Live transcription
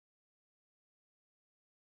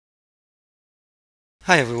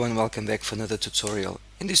Hi everyone, welcome back for another tutorial.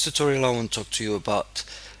 In this tutorial I want to talk to you about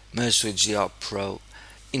Merge to HDR Pro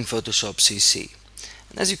in Photoshop CC.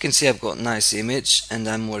 And as you can see, I've got a nice image and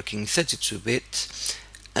I'm working 32-bit,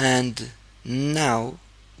 and now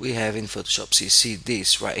we have in Photoshop CC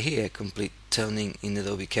this right here, complete toning in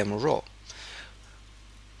Adobe Camera Raw,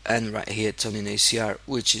 and right here toning HDR,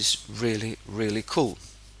 which is really cool.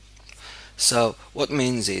 So what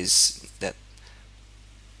means is that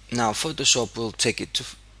now Photoshop will take it to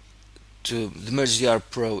the Merge HDR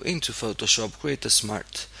Pro into Photoshop, create a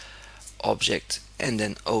smart object, and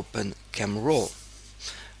then open Camera Raw.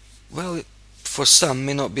 Well, for some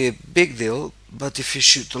may not be a big deal, but if you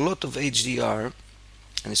shoot a lot of HDR,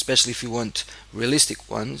 and especially if you want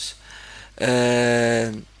realistic ones, it's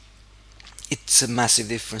a massive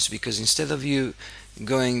difference, because instead of you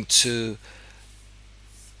going to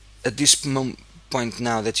at this point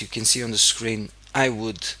now that you can see on the screen, I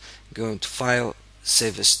would go to File,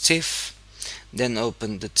 Save as TIFF, then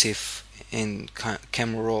open the TIFF in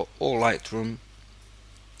Camera Raw or Lightroom,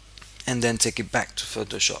 and then take it back to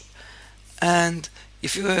Photoshop. And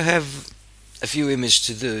if you have a few images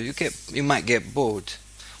to do, you might get bored.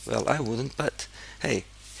 Well, I wouldn't, but hey,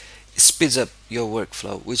 it speeds up your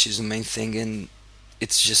workflow, which is the main thing, and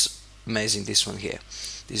it's just amazing, this one here,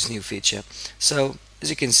 this new feature. So as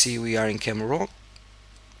you can see, we are in Camera Raw.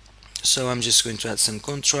 So I'm just going to add some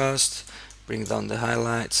contrast, bring down the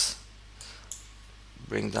highlights,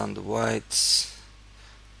 bring down the whites,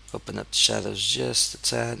 open up the shadows just a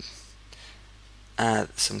tad,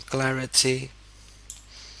 add some clarity,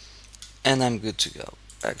 and I'm good to go.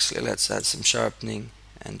 Actually, let's add some sharpening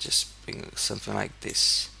and just bring something like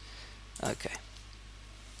this. Okay.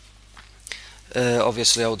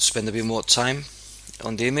 Obviously I would spend a bit more time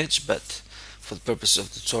on the image, but for the purpose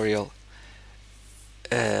of the tutorial,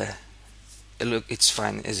 look, it's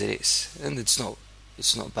fine as it is, and it's not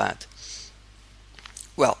bad.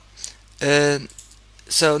 Well,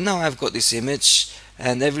 so now I've got this image,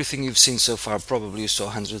 and everything you've seen so far, probably you saw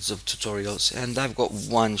hundreds of tutorials, and I've got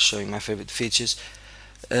one showing my favorite features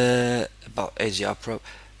about HDR Pro.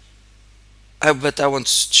 But I want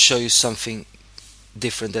to show you something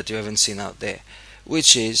different that you haven't seen out there,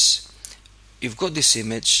 which is you've got this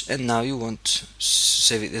image and now you want to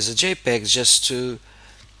save it as a JPEG just to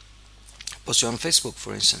post it on Facebook,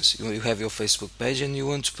 for instance. You have your Facebook page and you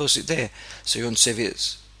want to post it there, so you want to save it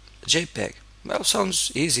as a JPEG. Well,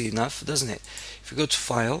 sounds easy enough, doesn't it? If you go to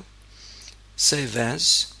File, Save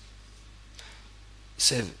As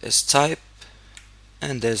Type,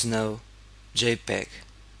 and there's no JPEG.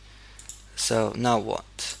 So now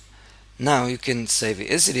what? Now you can save it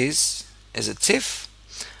as it is, as a TIFF,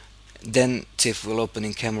 then TIFF will open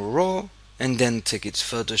in Camera Raw, and then take it to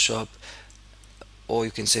Photoshop, or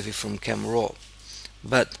you can save it from Camera Raw.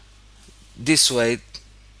 But this way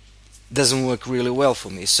doesn't work really well for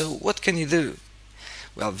me. So what can you do?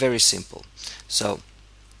 Well, very simple. So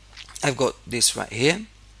I've got this right here,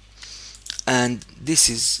 and this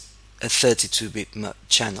is a 32-bit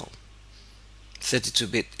channel,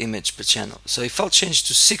 32-bit image per channel. So if I'll change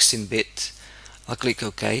to 16-bit, I'll click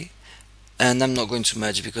OK, and I'm not going to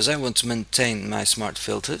merge because I want to maintain my smart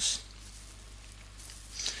filters.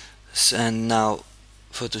 And now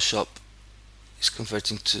Photoshop is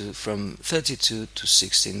converting from 32 to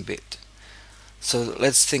 16-bit. So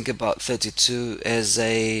let's think about 32 as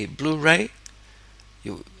a Blu-ray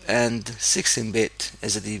and 16-bit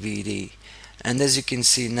as a DVD. And as you can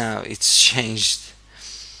see now, it's changed.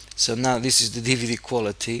 So now this is the DVD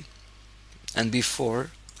quality, and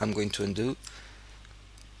before, I'm going to undo,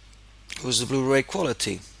 was the Blu-ray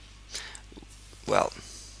quality. Well,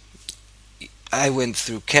 I went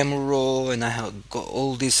through Camera Raw and I got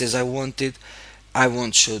all this as I wanted. I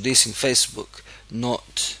won't show this in Facebook,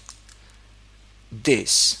 not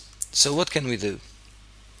this. So what can we do?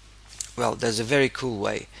 Well, there's a very cool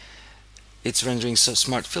way. It's rendering some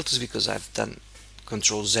smart filters because I've done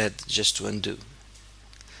Ctrl Z just to undo.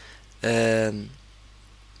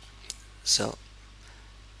 So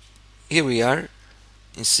here we are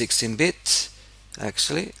in 16-bit.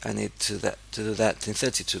 Actually, I need to do that in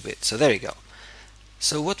 32-bit. So there you go.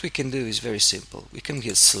 So what we can do is very simple. We can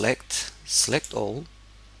here select all,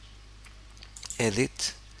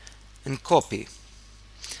 edit, and copy.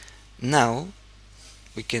 Now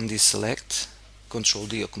we can deselect, Ctrl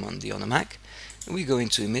D or Command D on a Mac, and we go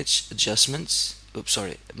into Image, Adjustments,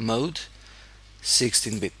 Mode,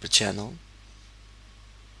 16-bit per channel,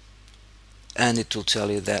 and it will tell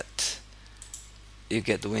you that you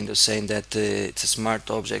get the window saying that it's a smart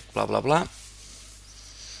object, blah blah blah.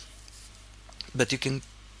 But you can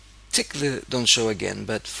tick the don't show again,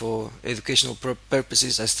 but for educational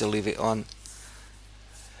purposes I still leave it on.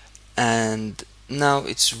 and now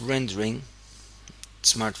it's rendering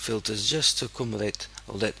smart filters just to accommodate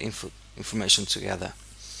all that information together.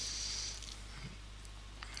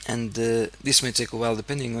 And this may take a while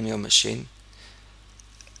depending on your machine.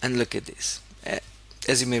 And look at this.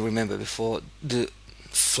 As you may remember before, the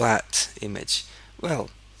flat image. Well,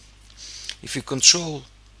 if you control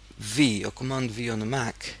V or command V on a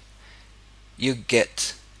Mac, you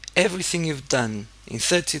get everything you've done in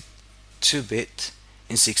 32-bit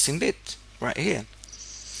in 16-bit right here.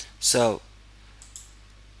 So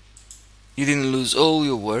you didn't lose all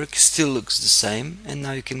your work, still looks the same, and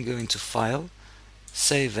now you can go into File,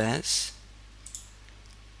 Save As,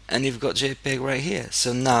 and you've got JPEG right here.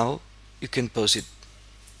 So now you can post it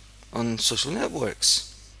on social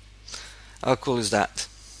networks. How cool is that?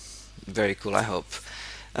 Very cool, I hope.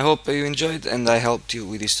 I hope you enjoyed and I helped you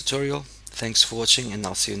with this tutorial. Thanks for watching, and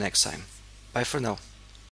I'll see you next time. Bye for now.